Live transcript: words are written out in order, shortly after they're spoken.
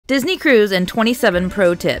Disney Cruise and 27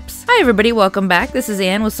 Pro Tips. Hi everybody, welcome back. This is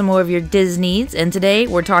Ann with some more of your DisNEEDS, and today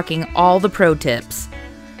we're talking all the pro tips.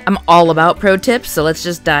 I'm all about pro tips, so let's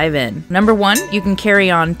just dive in. Number 1, you can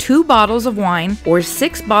carry on 2 bottles of wine or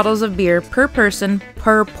 6 bottles of beer per person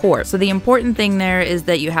per port. So the important thing there is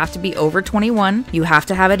that you have to be over 21, you have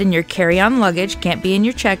to have it in your carry-on luggage, can't be in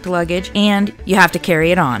your checked luggage, and you have to carry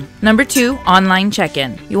it on. Number 2, online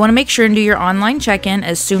check-in. You want to make sure and do your online check-in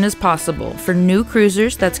as soon as possible. For new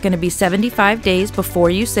cruisers, that's going to be 75 days before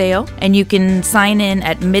you sail, and you can sign in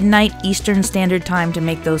at midnight Eastern Standard Time to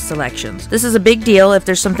make those selections. This is a big deal if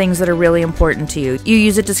there's some things that are really important to you. You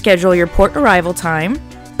use it to schedule your port arrival time,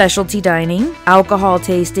 specialty dining, alcohol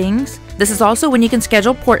tastings. This is also when you can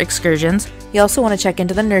schedule port excursions. You also want to check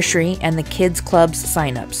into the nursery and the kids clubs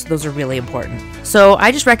signups. Those are really important. So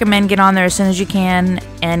I just recommend get on there as soon as you can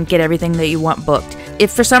and get everything that you want booked.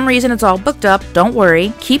 If for some reason it's all booked up, don't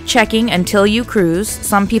worry. Keep checking until you cruise.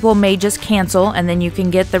 Some people may just cancel and then you can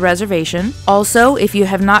get the reservation. Also, if you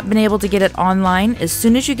have not been able to get it online, as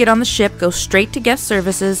soon as you get on the ship, go straight to guest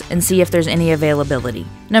services and see if there's any availability.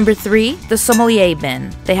 Number 3, the sommelier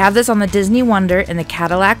bin. They have this on the Disney Wonder in the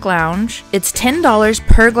Cadillac Lounge. It's $10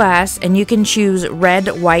 per glass and you can choose red,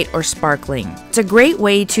 white, or sparkling. It's a great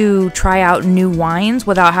way to try out new wines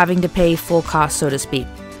without having to pay full cost, so to speak.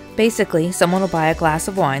 Basically, someone will buy a glass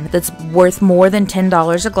of wine that's worth more than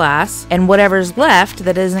 $10 a glass, and whatever's left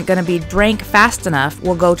that isn't going to be drank fast enough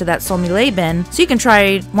will go to that sommelier bin so you can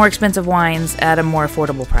try more expensive wines at a more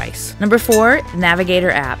affordable price. Number 4,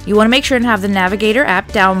 Navigator app. You want to make sure and have the Navigator app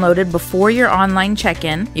downloaded before your online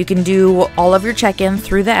check-in. You can do all of your check-in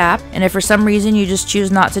through the app, and if for some reason you just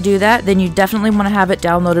choose not to do that, then you definitely want to have it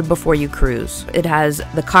downloaded before you cruise. It has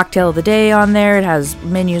the cocktail of the day on there, it has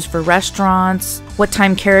menus for restaurants, what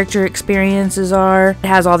time character experiences are. It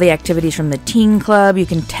has all the activities from the teen club. You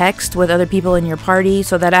can text with other people in your party,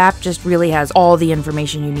 so that app just really has all the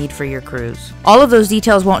information you need for your cruise. All of those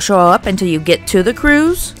details won't show up until you get to the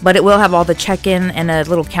cruise, but it will have all the check-in and a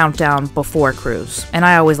little countdown before cruise. And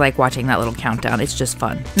I always like watching that little countdown. It's just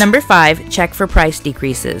fun. Number 5, check for price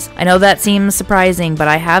decreases. I know that seems surprising, but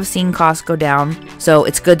I have seen costs go down, so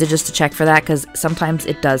it's good to check for that because sometimes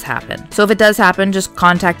it does happen. So if it does happen, just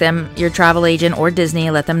contact them, your travel agent or Disney,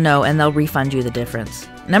 and let them know and they'll refund you the difference.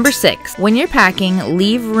 Number 6, when you're packing,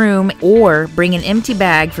 leave room or bring an empty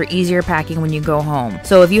bag for easier packing when you go home.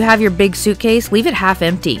 So if you have your big suitcase, leave it half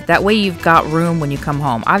empty. That way you've got room when you come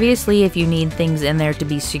home. Obviously, if you need things in there to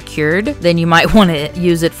be secured, then you might want to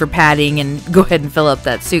use it for padding and go ahead and fill up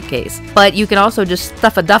that suitcase. But you can also just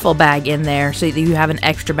stuff a duffel bag in there so that you have an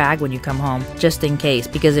extra bag when you come home, just in case.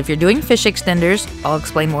 Because if you're doing fish extenders, I'll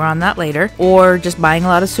explain more on that later, or just buying a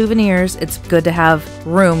lot of souvenirs, it's good to have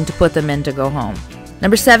room to put them in to go home.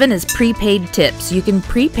 Number 7 is prepaid tips. You can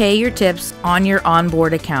prepay your tips on your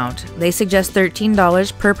onboard account. They suggest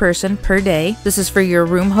 $13 per person per day. This is for your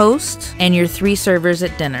room host and your 3 servers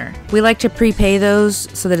at dinner. We like to prepay those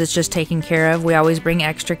so that it's just taken care of. We always bring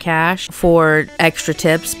extra cash for extra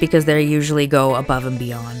tips because they usually go above and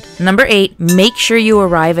beyond. Number 8, make sure you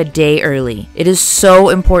arrive a day early. It is so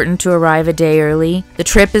important to arrive a day early. The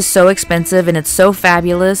trip is so expensive and it's so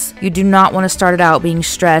fabulous. You do not want to start it out being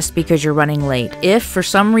stressed because you're running late. If for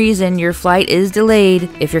some reason your flight is delayed,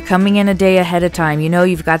 if you're coming in a day ahead of time, you know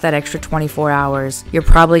you've got that extra 24 hours, you're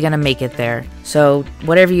probably going to make it there. So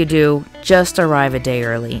whatever you do, just arrive a day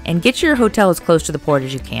early and get your hotel as close to the port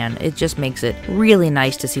as you can. It just makes it really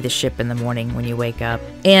nice to see the ship in the morning when you wake up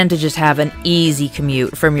and to just have an easy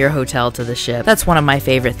commute from your hotel to the ship. That's one of my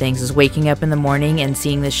favorite things, is waking up in the morning and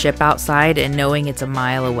seeing the ship outside and knowing it's a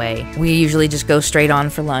mile away. We usually just go straight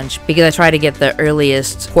on for lunch because I try to get the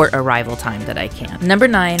earliest port arrival time that I can. Number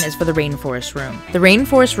 9 is for the rainforest room. The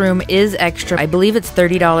rainforest room is extra. I believe it's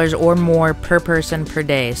 $30 or more per person per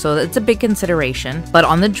day, so it's a big consideration. But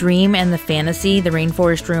on the Dream and the Fantasy, the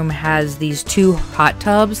rainforest room has these 2 hot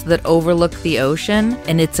tubs that overlook the ocean,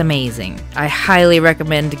 and it's amazing. I highly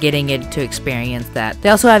recommend getting it to experience that. They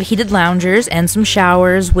also have heated loungers and some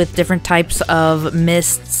showers with different types of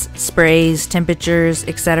mists, sprays, temperatures,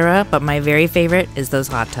 etc. But my very favorite is those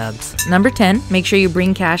hot tubs. Number 10, make sure you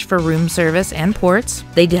bring cash for room service and ports.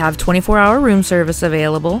 They do have 24-hour room service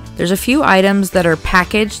available. There's a few items that are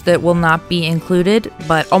packaged that will not be included,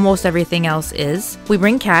 but almost everything else is. We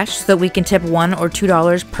bring cash so that we can tip $1 or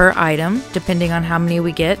 $2 per item, depending on how many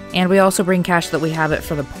we get, and we also bring cash so that we have it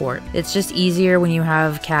for the port. It's just easier when you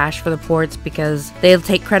have cash for the ports because they'll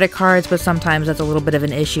take credit cards, but sometimes that's a little bit of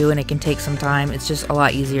an issue and it can take some time. It's just a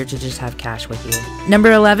lot easier to just have cash with you.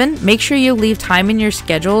 Number 11, make sure you leave time in your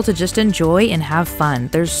schedule to just enjoy and have fun.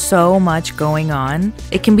 There's so much going on. on.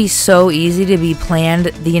 It can be so easy to be planned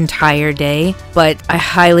the entire day, but I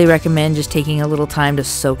highly recommend just taking a little time to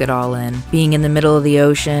soak it all in. Being in the middle of the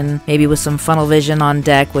ocean, maybe with some funnel vision on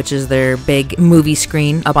deck, which is their big movie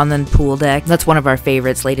screen up on the pool deck. That's one of our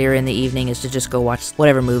favorites later in the evening, is to just go watch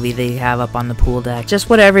whatever movie they have up on the pool deck. Just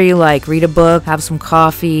whatever you like. Read a book, have some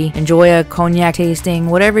coffee, enjoy a cognac tasting,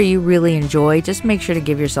 whatever you really enjoy. Just make sure to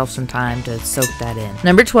give yourself some time to soak that in.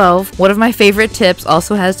 Number 12, one of my favorite tips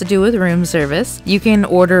also has to do with room service. You can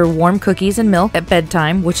order warm cookies and milk at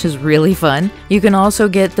bedtime, which is really fun. You can also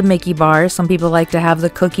get the Mickey bar. Some people like to have the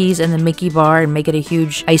cookies and the Mickey bar and make it a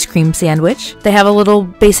huge ice cream sandwich. They have a little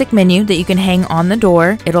basic menu that you can hang on the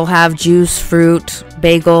door. It'll have juice, fruit,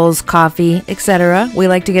 bagels, coffee, etc. We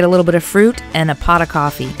like to get a little bit of fruit and a pot of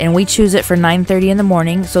coffee, and we choose it for 9:30 in the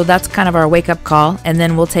morning, so that's kind of our wake-up call, and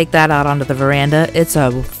then we'll take that out onto the veranda. It's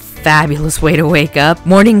a fabulous way to wake up.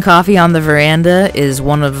 Morning coffee on the veranda is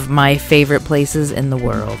one of my favorite places in the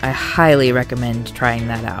world. I highly recommend trying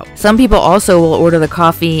that out. Some people also will order the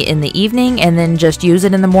coffee in the evening and then just use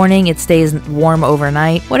it in the morning. It stays warm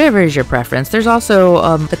overnight. Whatever is your preference. There's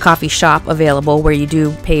also the coffee shop available where you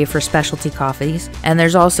do pay for specialty coffees, and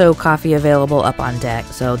there's also coffee available up on deck,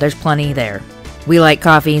 so there's plenty there. We like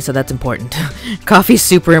coffee, so that's important. Coffee's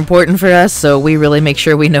super important for us, so we really make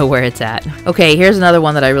sure we know where it's at. Okay, here's another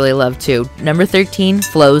one that I really love too. Number 13,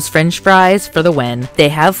 Flo's French Fries for the win. They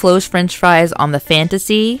have Flo's French Fries on the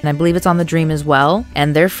Fantasy, and I believe it's on the Dream as well,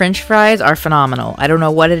 and their French fries are phenomenal. I don't know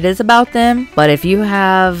what it is about them, but if you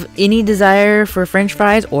have any desire for French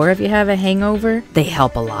fries, or if you have a hangover, they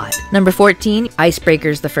help a lot. Number 14,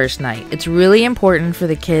 icebreakers the first night. It's really important for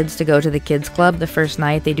the kids to go to the kids club the first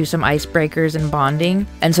night. They do some icebreakers and bonding,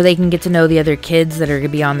 and so they can get to know the other kids that are going to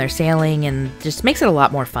be on their sailing, and just makes it a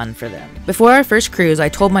lot more fun for them. Before our first cruise, I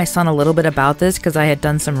told my son a little bit about this because I had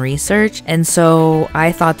done some research, and so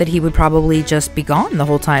I thought that he would probably just be gone the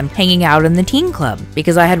whole time hanging out in the teen club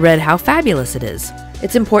because I had read how fabulous it is.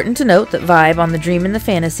 It's important to note that vibe on the Dream and the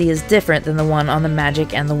Fantasy is different than the one on the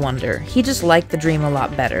Magic and the Wonder. He just liked the Dream a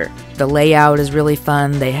lot better. The layout is really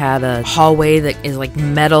fun. They had a hallway that is like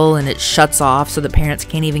metal and it shuts off so the parents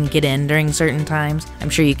can't even get in during certain times. I'm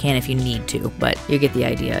sure you can if you need to, but you get the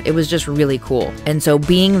idea. It was just really cool. And so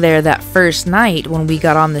being there that first night when we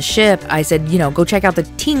got on the ship, I said, you know, go check out the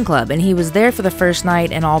teen club. And he was there for the first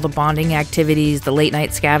night and all the bonding activities, the late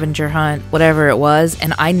night scavenger hunt, whatever it was.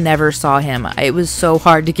 And I never saw him. It was so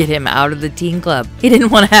hard to get him out of the teen club. He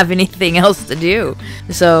didn't want to have anything else to do.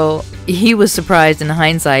 So he was surprised in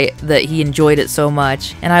hindsight that he enjoyed it so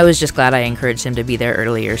much, and I was just glad I encouraged him to be there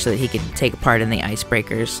earlier so that he could take part in the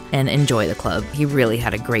icebreakers and enjoy the club. He really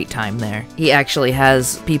had a great time there. He actually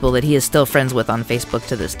has people that he is still friends with on Facebook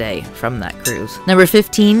to this day from that cruise. Number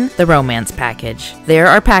 15, the romance package. There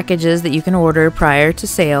are packages that you can order prior to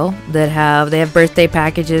sail that they have birthday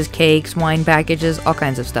packages, cakes, wine packages, all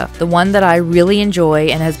kinds of stuff. The one that I really enjoy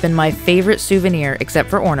and has been my favorite souvenir, except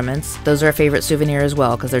for ornaments, those are a favorite souvenir as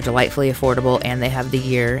well because they're delightfully affordable and they have the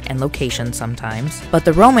year and location sometimes. But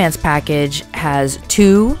the romance package has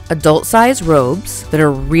 2 adult-size robes that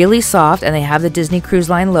are really soft, and they have the Disney Cruise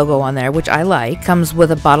Line logo on there, which I like. Comes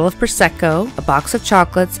with a bottle of Prosecco, a box of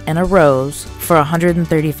chocolates, and a rose for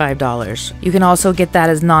 $135. You can also get that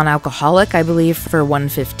as non-alcoholic, I believe, for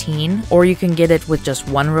 $115, or you can get it with just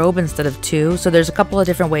 1 robe instead of 2. So there's a couple of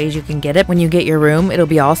different ways you can get it. When you get your room, it'll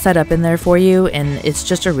be all set up in there for you, and it's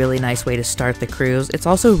just a really nice way to start the cruise. It's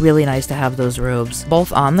also really nice to have those robes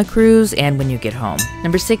both on the cruise and when you get home.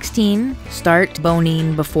 Number 16, start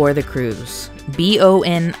boning before the cruise.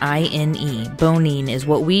 B-O-N-I-N-E. Boning is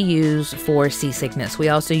what we use for seasickness. We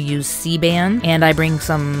also use Sea-Ban, and I bring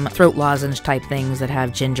some throat lozenge type things that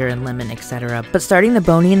have ginger and lemon, etc. But starting the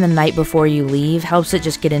boning the night before you leave helps it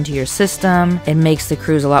just get into your system. It makes the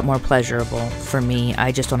cruise a lot more pleasurable. For me,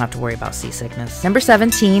 I just don't have to worry about seasickness. Number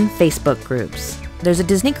 17, Facebook groups. There's a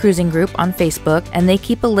Disney cruising group on Facebook, and they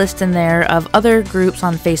keep a list in there of other groups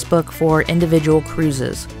on Facebook for individual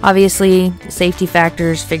cruises. Obviously, safety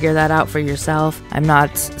factors, figure that out for yourself. I'm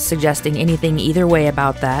not suggesting anything either way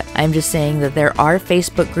about that. I'm just saying that there are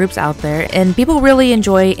Facebook groups out there, and people really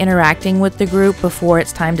enjoy interacting with the group before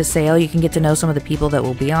it's time to sail. You can get to know some of the people that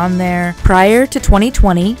will be on there. Prior to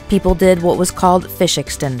 2020, people did what was called fish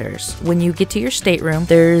extenders. When you get to your stateroom,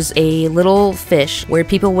 there's a little fish where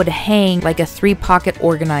people would hang like a 3-pot pocket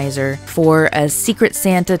organizer for a Secret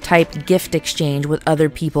Santa type gift exchange with other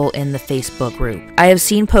people in the Facebook group. I have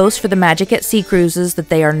seen posts for the Magic at Sea cruises that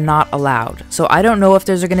they are not allowed. So I don't know if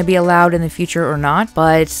those are going to be allowed in the future or not,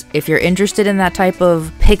 but if you're interested in that type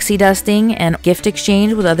of pixie dusting and gift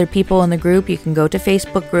exchange with other people in the group, you can go to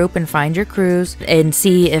Facebook group and find your cruise and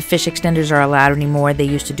see if fish extenders are allowed anymore. They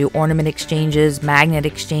used to do ornament exchanges, magnet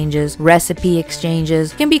exchanges, recipe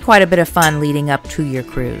exchanges. It can be quite a bit of fun leading up to your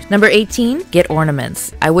cruise. Number 18, get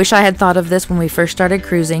ornaments. I wish I had thought of this when we first started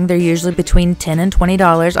cruising. They're usually between $10 and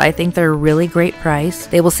 $20. I think they're a really great price.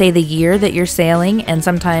 They will say the year that you're sailing and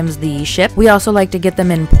sometimes the ship. We also like to get them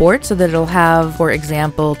in port so that it'll have, for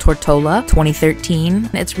example, Tortola 2013.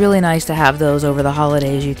 It's really nice to have those over the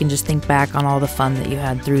holidays. You can just think back on all the fun that you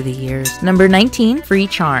had through the years. Number 19, free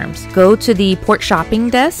charms. Go to the port shopping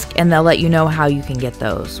desk and they'll let you know how you can get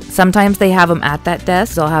those. Sometimes they have them at that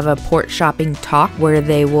desk. They'll have a port shopping talk where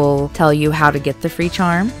they will tell you how to get the free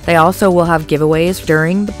charm. They also will have giveaways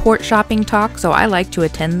during the port shopping talk, so I like to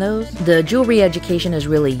attend those. The jewelry education is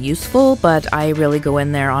really useful, but I really go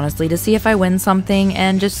in there honestly to see if I win something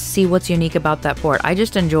and just see what's unique about that port. I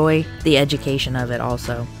just enjoy the education of it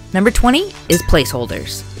also. Number 20 is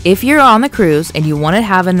placeholders. If you're on the cruise and you want to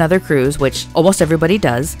have another cruise, which almost everybody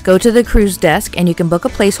does, go to the cruise desk and you can book a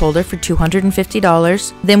placeholder for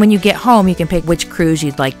 $250. Then when you get home, you can pick which cruise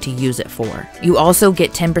you'd like to use it for. You also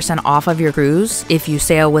get 10% off of your cruise if you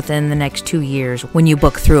sail within the next 2 years when you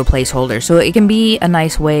book through a placeholder. So it can be a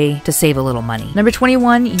nice way to save a little money. Number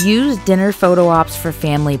 21, use dinner photo ops for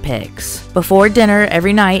family pics. Before dinner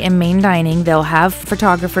every night in main dining, they'll have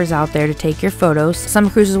photographers out there to take your photos. Some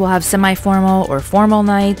cruises will have semi-formal or formal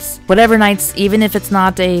nights. Whatever nights, even if it's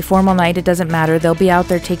not a formal night, it doesn't matter. They'll be out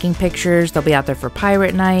there taking pictures. They'll be out there for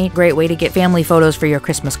pirate night. Great way to get family photos for your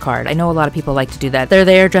Christmas card. I know a lot of people like to do that. They're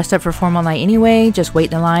there dressed up for formal night anyway. Just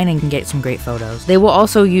wait in line and can get some great photos. They will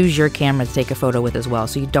also use your camera to take a photo with as well,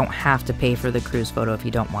 so you don't have to pay for the cruise photo if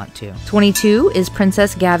you don't want to. 22 is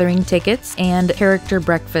Princess Gathering tickets and character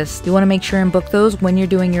breakfast. You want to make sure and book those when you're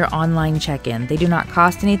doing your online check-in. They do not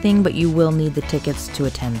cost anything, but you will need the tickets to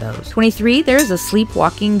attend those. 23, there is a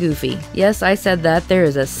sleepwalking Goofy. Yes, I said that. There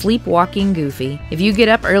is a sleepwalking Goofy. If you get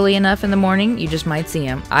up early enough in the morning, you just might see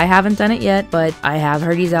him. I haven't done it yet, but I have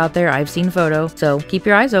heard he's out there. I've seen photos, so keep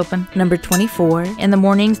your eyes open. Number 24, in the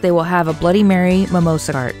mornings they will have a Bloody Mary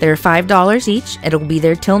mimosa cart. They're $5 each. It'll be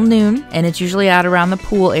there till noon, and it's usually out around the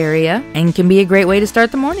pool area and can be a great way to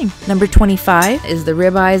start the morning. Number 25 is the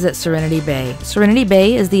ribeyes at Serenity Bay. Serenity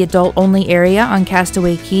Bay is the adult-only area on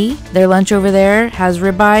Castaway Cay. Their lunch over there has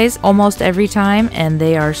ribeyes almost every time, and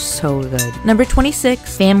they are so good. Number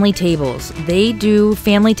 26, family tables. They do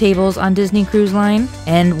family tables on Disney Cruise Line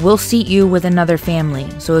and will seat you with another family.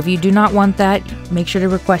 So if you do not want that, make sure to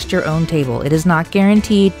request your own table. It is not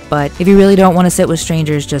guaranteed, but if you really don't want to sit with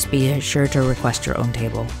strangers, just be sure to request your own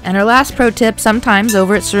table. And our last pro tip, sometimes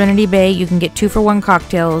over at Serenity Bay, you can get 2-for-1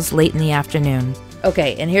 cocktails late in the afternoon.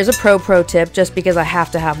 Okay, and here's a pro tip just because I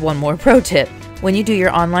have to have one more pro tip. When you do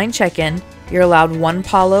your online check-in, you're allowed 1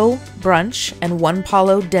 Palo brunch and 1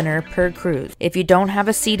 Palo dinner per cruise. If you don't have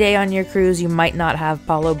a sea day on your cruise, you might not have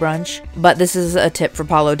Palo brunch, but this is a tip for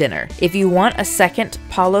Palo dinner. If you want a second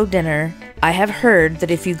Palo dinner, I have heard that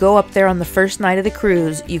if you go up there on the first night of the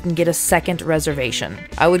cruise, you can get a second reservation.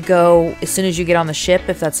 I would go as soon as you get on the ship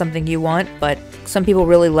if that's something you want, but some people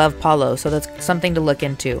really love Palo, so that's something to look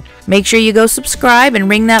into. Make sure you go subscribe and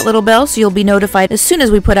ring that little bell so you'll be notified as soon as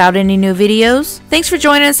we put out any new videos. Thanks for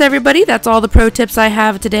joining us, everybody. That's all the pro tips I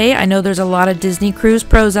have today. I know there's a lot of Disney cruise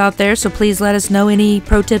pros out there, so please let us know any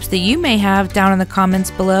pro tips that you may have down in the comments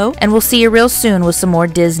below, and we'll see you real soon with some more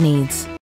DisNEEDS.